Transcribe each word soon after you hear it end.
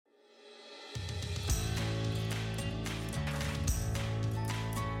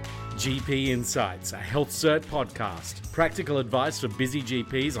GP Insights, a Health Cert podcast. Practical advice for busy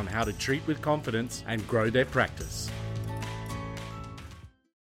GPs on how to treat with confidence and grow their practice.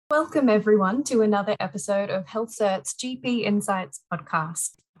 Welcome everyone to another episode of Health Cert's GP Insights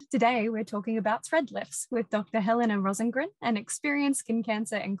podcast. Today we're talking about thread lifts with Dr. Helena Rosengren, an experienced skin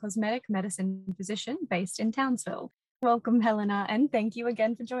cancer and cosmetic medicine physician based in Townsville. Welcome, Helena, and thank you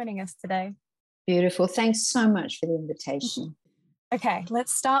again for joining us today. Beautiful. Thanks so much for the invitation. Okay,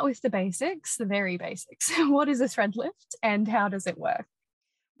 let's start with the basics, the very basics. What is a thread lift and how does it work?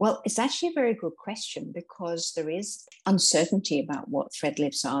 Well, it's actually a very good question because there is uncertainty about what thread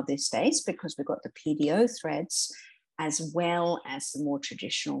lifts are these days because we've got the PDO threads as well as the more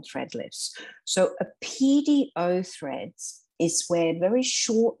traditional thread lifts. So a PDO threads is where very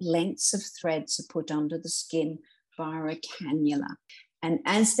short lengths of threads are put under the skin via a cannula. And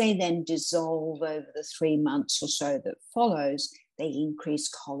as they then dissolve over the 3 months or so that follows, they increase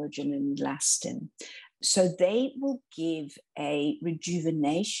collagen and elastin. So they will give a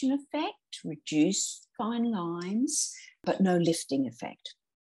rejuvenation effect, reduce fine lines, but no lifting effect.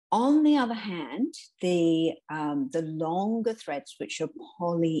 On the other hand, the longer threads, which are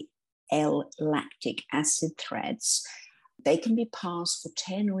poly-L-lactic acid threads, they can be passed for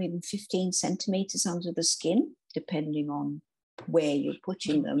 10 or even 15 centimeters under the skin, depending on where you're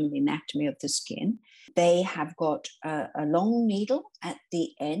putting them, the anatomy of the skin. They have got a long needle at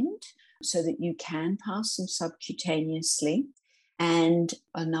the end so that you can pass them subcutaneously, and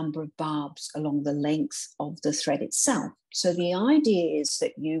a number of barbs along the length of the thread itself. So the idea is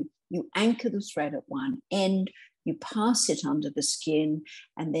that you anchor the thread at one end, you pass it under the skin,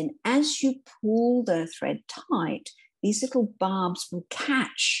 and then as you pull the thread tight, these little barbs will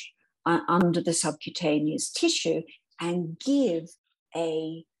catch under the subcutaneous tissue and give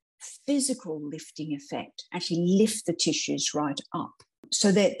a physical lifting effect, actually lift the tissues right up.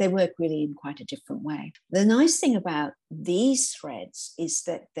 So they work really in quite a different way. The nice thing about these threads is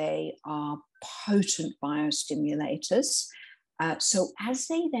that they are potent biostimulators. So as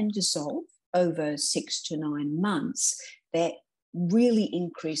they then dissolve over 6 to 9 months, they're really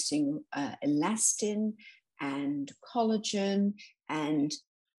increasing elastin and collagen and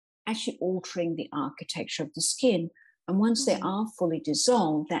actually altering the architecture of the skin. And once they are fully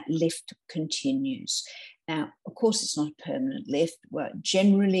dissolved, that lift continues. Now, of course, it's not a permanent lift. Well,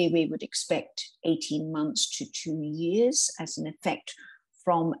 generally, we would expect 18 months to 2 years as an effect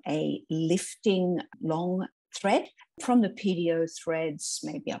from a lifting long thread. From the PDO threads,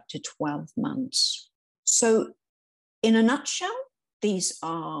 maybe up to 12 months. So in a nutshell, these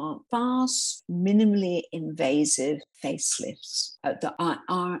are fast, minimally invasive facelifts that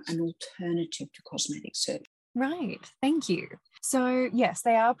are an alternative to cosmetic surgery. Right, thank you. So yes,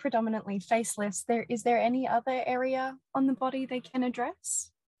 they are predominantly facelifts. Is there any other area on the body they can address?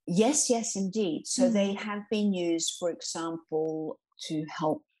 Yes, indeed. So they have been used, for example, to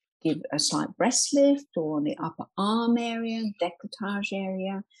help give a slight breast lift or on the upper arm area, décolletage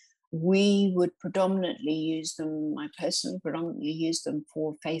area. We would predominantly use them, I personally predominantly use them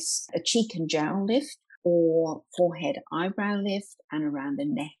for a cheek and jowl lift or forehead eyebrow lift and around the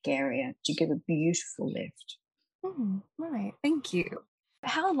neck area to give a beautiful lift. Right, thank you.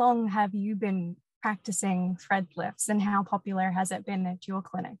 How long have you been practicing thread lifts and how popular has it been at your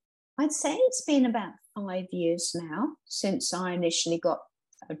clinic? I'd say it's been about 5 years now since I initially got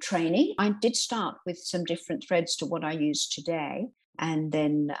a training. I did start with some different threads to what I use today and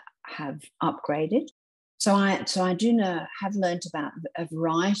then have upgraded. So I have learned about a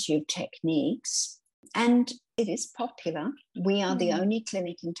variety of techniques and it is popular. We are the only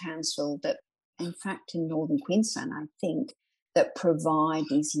clinic in Townsville that, in fact, in Northern Queensland, I think, that provide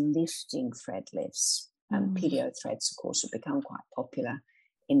these lifting thread lifts. PDO threads, of course, have become quite popular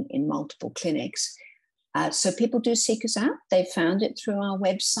in multiple clinics. So people do seek us out. They found it through our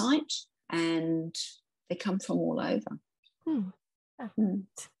website and they come from all over.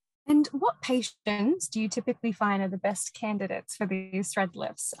 And what patients do you typically find are the best candidates for these thread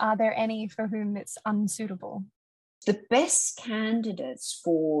lifts? Are there any for whom it's unsuitable? The best candidates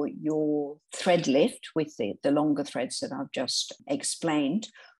for your thread lift with the longer threads that I've just explained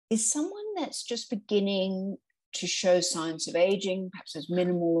is someone that's just beginning to show signs of aging, perhaps has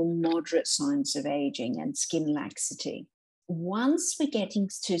minimal or moderate signs of aging and skin laxity. Once we're getting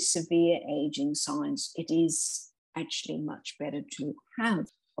to severe aging signs, it is actually much better to have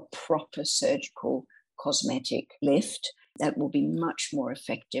a proper surgical cosmetic lift that will be much more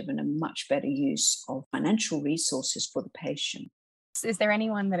effective and a much better use of financial resources for the patient. Is there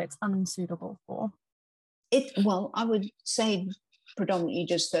anyone that it's unsuitable for? Well, I would say predominantly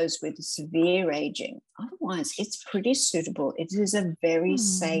just those with severe aging. otherwise, it's pretty suitable. It is a very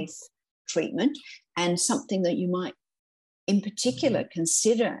safe treatment, and something that you might in particular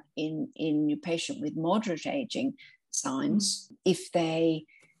consider in your patient with moderate aging signs if they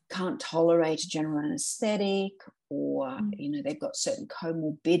can't tolerate a general anesthetic, or they've got certain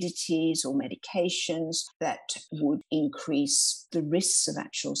comorbidities or medications that would increase the risks of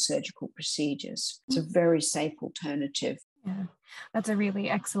actual surgical procedures. It's a very safe alternative. Yeah, that's a really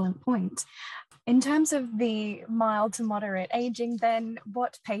excellent point. In terms of the mild to moderate aging, then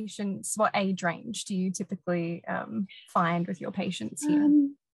what age range do you typically find with your patients here?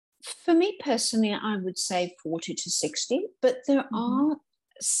 For me personally, I would say 40 to 60, but there are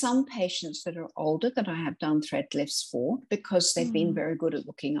some patients that are older that I have done thread lifts for because they've been very good at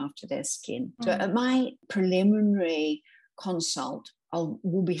looking after their skin. So at my preliminary consult,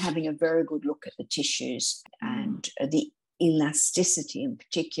 we'll be having a very good look at the tissues and the elasticity in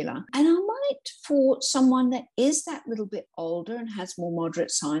particular. And I might, for someone that is that little bit older and has more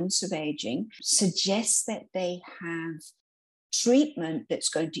moderate signs of aging, suggest that they have treatment that's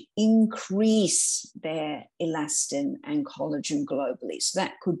going to increase their elastin and collagen globally. So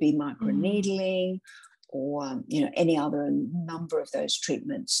that could be microneedling or any other number of those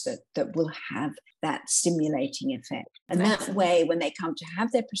treatments that will have that stimulating effect. And that way, when they come to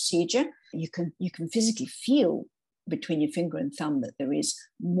have their procedure, you can physically feel between your finger and thumb that there is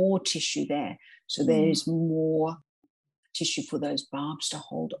more tissue there. So there is more tissue for those barbs to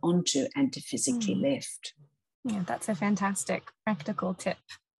hold onto and to physically lift. Yeah, that's a fantastic practical tip.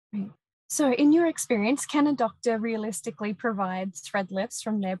 Right. So in your experience, can a doctor realistically provide thread lifts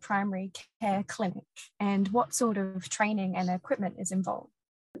from their primary care clinic? And what sort of training and equipment is involved?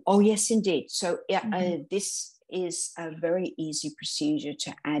 Oh, yes, indeed. So this is a very easy procedure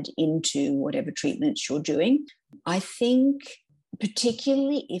to add into whatever treatments you're doing. I think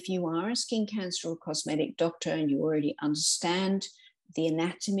particularly if you are a skin cancer or cosmetic doctor and you already understand the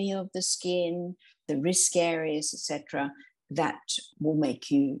anatomy of the skin, the risk areas, etc., that will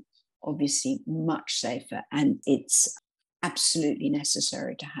make you obviously much safer. And it's absolutely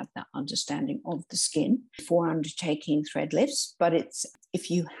necessary to have that understanding of the skin before undertaking thread lifts. But if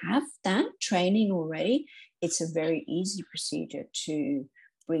you have that training already, it's a very easy procedure to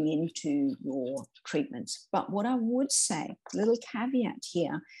bring into your treatments. But what I would say, a little caveat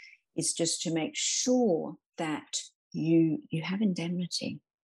here, is just to make sure that you have indemnity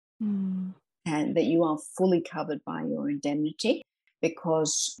and that you are fully covered by your indemnity,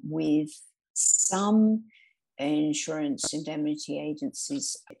 because with some insurance indemnity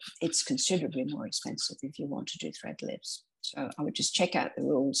agencies, it's considerably more expensive if you want to do thread lifts. So I would just check out the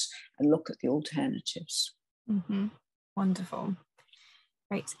rules and look at the alternatives. Wonderful.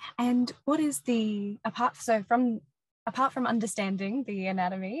 Great. And what is apart from understanding the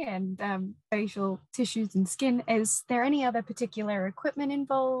anatomy and facial tissues and skin, is there any other particular equipment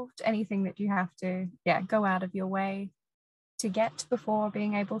involved? Anything that you have to go out of your way to get before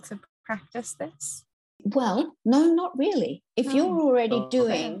being able to practice this? Well, no, not really. If you're already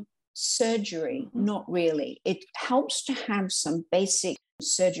doing surgery, not really. It helps to have some basic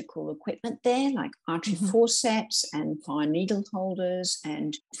surgical equipment there, like artery forceps and fine needle holders.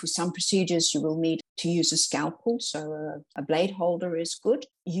 And for some procedures, you will need to use a scalpel, so a blade holder is good.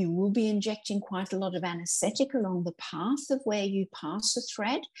 You will be injecting quite a lot of anesthetic along the path of where you pass a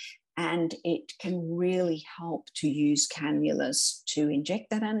thread, and it can really help to use cannulas to inject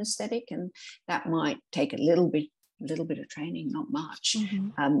that anesthetic, and that might take a little bit of training, not much,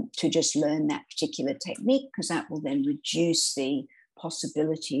 to just learn that particular technique, because that will then reduce the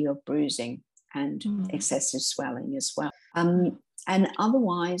possibility of bruising and excessive swelling as well. And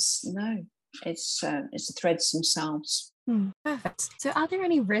otherwise, no, it's the threads themselves. Perfect. So are there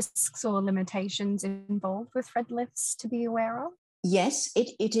any risks or limitations involved with thread lifts to be aware of? Yes,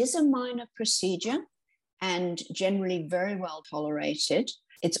 it is a minor procedure and generally very well tolerated.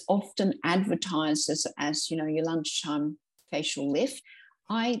 It's often advertised as your lunchtime facial lift.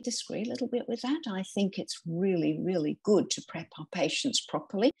 I disagree a little bit with that. I think it's really, really good to prep our patients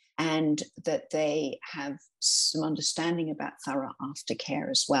properly and that they have some understanding about thorough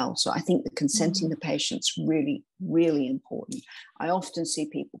aftercare as well. So I think the consenting the patient's really, really important. I often see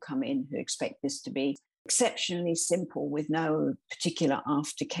people come in who expect this to be exceptionally simple with no particular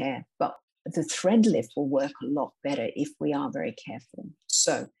aftercare, but the thread lift will work a lot better if we are very careful.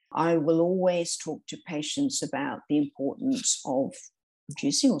 So I will always talk to patients about the importance of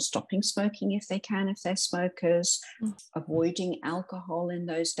reducing or stopping smoking if they can, if they're smokers, avoiding alcohol in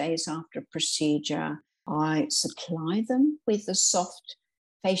those days after a procedure. I supply them with a soft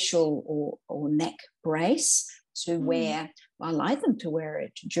facial or neck brace to wear. I like them to wear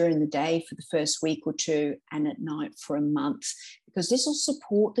it during the day for the first week or two and at night for a month, because this will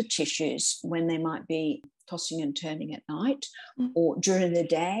support the tissues when they might be tossing and turning at night or during the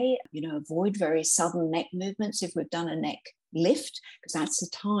day. Avoid very sudden neck movements if we've done a neck lift, because that's the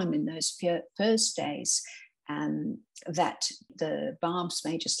time in those first days that the barbs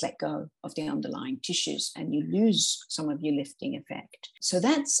may just let go of the underlying tissues and you lose some of your lifting effect. So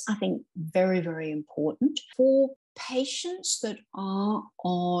that's, I think, very, very important. For patients that are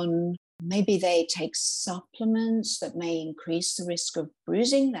on, maybe they take supplements that may increase the risk of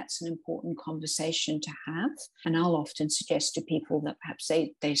bruising, that's an important conversation to have. And I'll often suggest to people that perhaps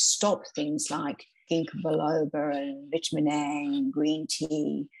they stop things like ginkgo biloba and vitamin A and green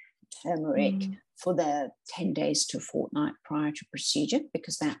tea, turmeric for the 10 days to a fortnight prior to procedure,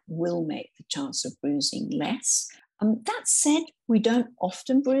 because that will make the chance of bruising less. That said, we don't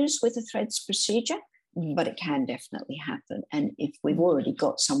often bruise with a threads procedure, but it can definitely happen. And if we've already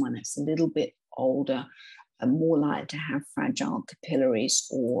got someone that's a little bit older, more likely to have fragile capillaries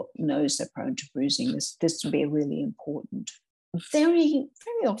or knows they're prone to bruising, this will be really important. Very,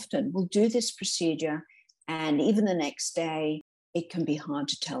 very often we'll do this procedure, and even the next day, it can be hard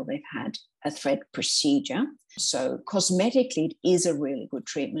to tell they've had a thread procedure. So cosmetically, it is a really good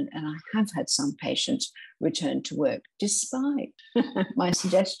treatment. And I have had some patients return to work despite my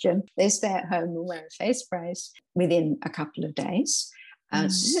suggestion. They stay at home and wear a face brace within a couple of days. So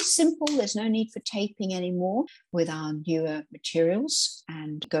it's simple. There's no need for taping anymore with our newer materials,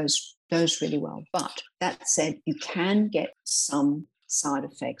 and goes really well. But that said, you can get some side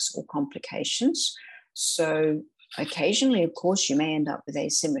effects or complications. So occasionally, of course, you may end up with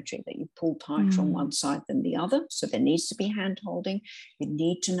asymmetry, that you pull tighter on one side than the other. So there needs to be hand holding. You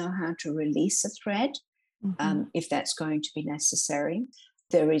need to know how to release a thread if that's going to be necessary.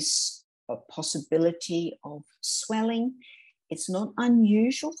 There is a possibility of swelling. It's not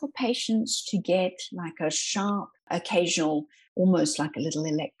unusual for patients to get like a sharp, occasional, almost like a little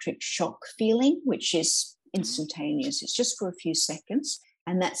electric shock feeling, which is instantaneous. It's just for a few seconds.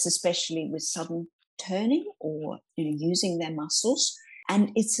 And that's especially with sudden turning or using their muscles.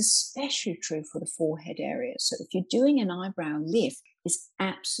 And it's especially true for the forehead area. So if you're doing an eyebrow lift, it's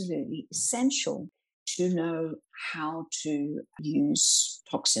absolutely essential to know how to use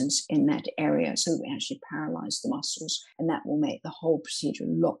toxins in that area so we actually paralyze the muscles, and that will make the whole procedure a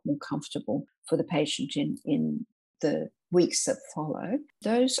lot more comfortable for the patient in the weeks that follow.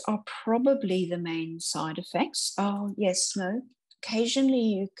 Those are probably the main side effects. Oh, yes, no. Occasionally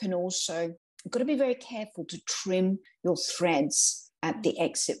you can also, you've got to be very careful to trim your threads at the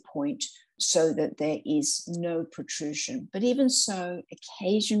exit point so that there is no protrusion. But even so,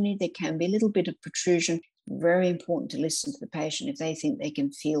 occasionally there can be a little bit of protrusion. Very important to listen to the patient if they think they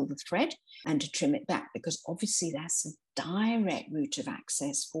can feel the thread, and to trim it back, because obviously that's a direct route of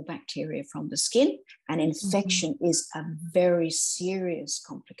access for bacteria from the skin, and infection is a very serious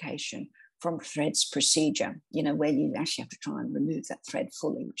complication from threads procedure, where you actually have to try and remove that thread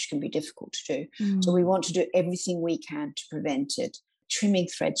fully, which can be difficult to do. So we want to do everything we can to prevent it. Trimming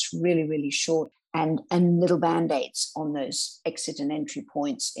threads really, really short, and little band-aids on those exit and entry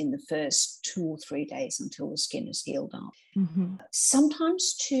points in the first 2 or 3 days until the skin is healed up.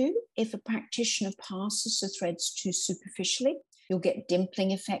 Sometimes too, if a practitioner passes the threads too superficially, you'll get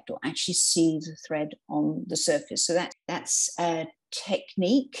dimpling effect or actually see the thread on the surface. So that's a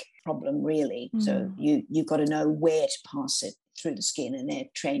technique problem, really. So you've got to know where to pass it through the skin, and their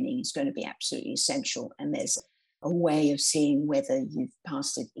training is going to be absolutely essential. And there's a way of seeing whether you've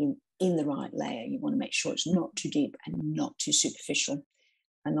passed it in the right layer. You want to make sure it's not too deep and not too superficial.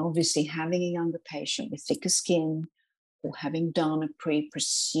 And obviously having a younger patient with thicker skin, or having done a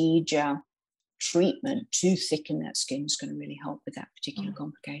pre-procedure treatment to thicken that skin, is going to really help with that particular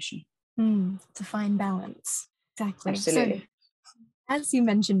complication. It's a fine balance. Exactly. Absolutely. So, as you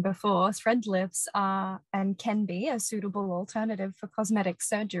mentioned before, thread lifts are and can be a suitable alternative for cosmetic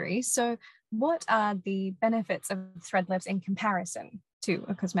surgery. So what are the benefits of thread lifts in comparison to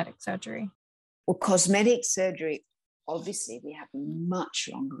a cosmetic surgery? Well, cosmetic surgery, obviously, we have much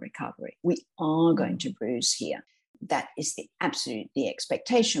longer recovery. We are going to bruise here. That is the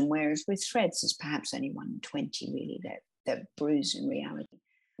expectation, whereas with threads, it's perhaps only 1 in 20 really that bruise in reality.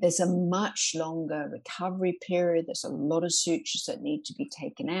 There's a much longer recovery period. There's a lot of sutures that need to be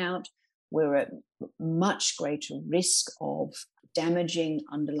taken out. We're at much greater risk of damaging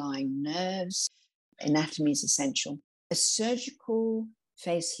underlying nerves. Anatomy is essential. A surgical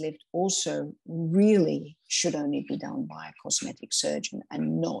facelift also really should only be done by a cosmetic surgeon,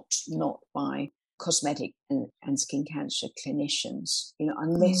 and not by cosmetic and skin cancer clinicians.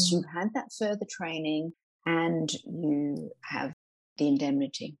 Unless you've had that further training and you have the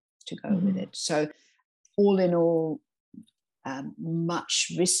indemnity to go with it. So all in all,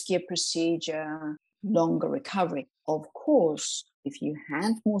 much riskier procedure, longer recovery. Of course, if you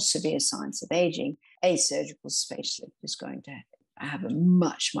have more severe signs of aging, a surgical facelift is going to have a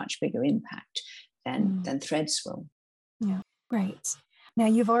much, much bigger impact than threads will. Yeah, great. Now,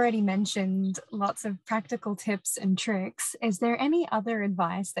 you've already mentioned lots of practical tips and tricks. Is there any other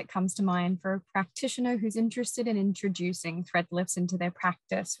advice that comes to mind for a practitioner who's interested in introducing thread lifts into their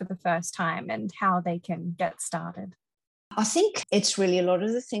practice for the first time and how they can get started? I think it's really a lot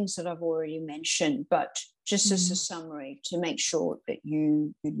of the things that I've already mentioned, but just as a summary, to make sure that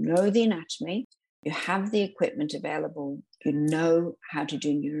you know the anatomy, you have the equipment available, you know how to do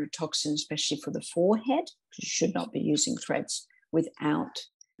neurotoxin, especially for the forehead, because you should not be using threads without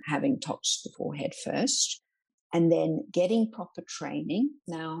having toxed the forehead first, and then getting proper training.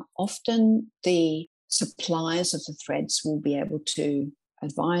 Now, often the suppliers of the threads will be able to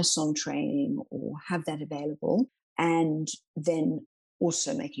advise on training or have that available, and then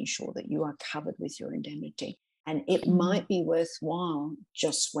also making sure that you are covered with your indemnity. And it might be worthwhile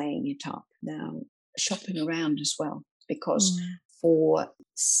just weighing it up. Now, shopping around as well, because for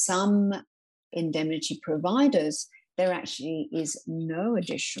some indemnity providers, there actually is no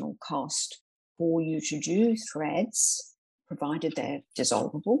additional cost for you to do threads, provided they're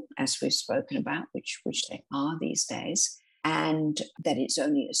dissolvable, as we've spoken about, which they are these days, and that it's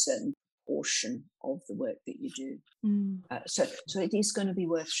only a certain portion of the work that you do. So it is going to be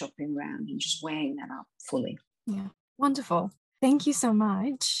worth shopping around and just weighing that up fully. Yeah, wonderful. Thank you so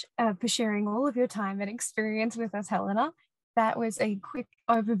much for sharing all of your time and experience with us, Helena. That was a quick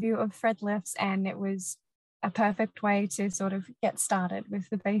overview of thread lifts, and it was a perfect way to sort of get started with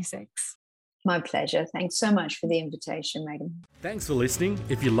the basics. My pleasure. Thanks so much for the invitation, Megan. Thanks for listening.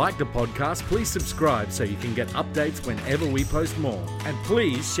 If you like the podcast, please subscribe so you can get updates whenever we post more. And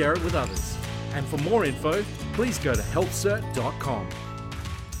please share it with others. And for more info, please go to healthcert.com.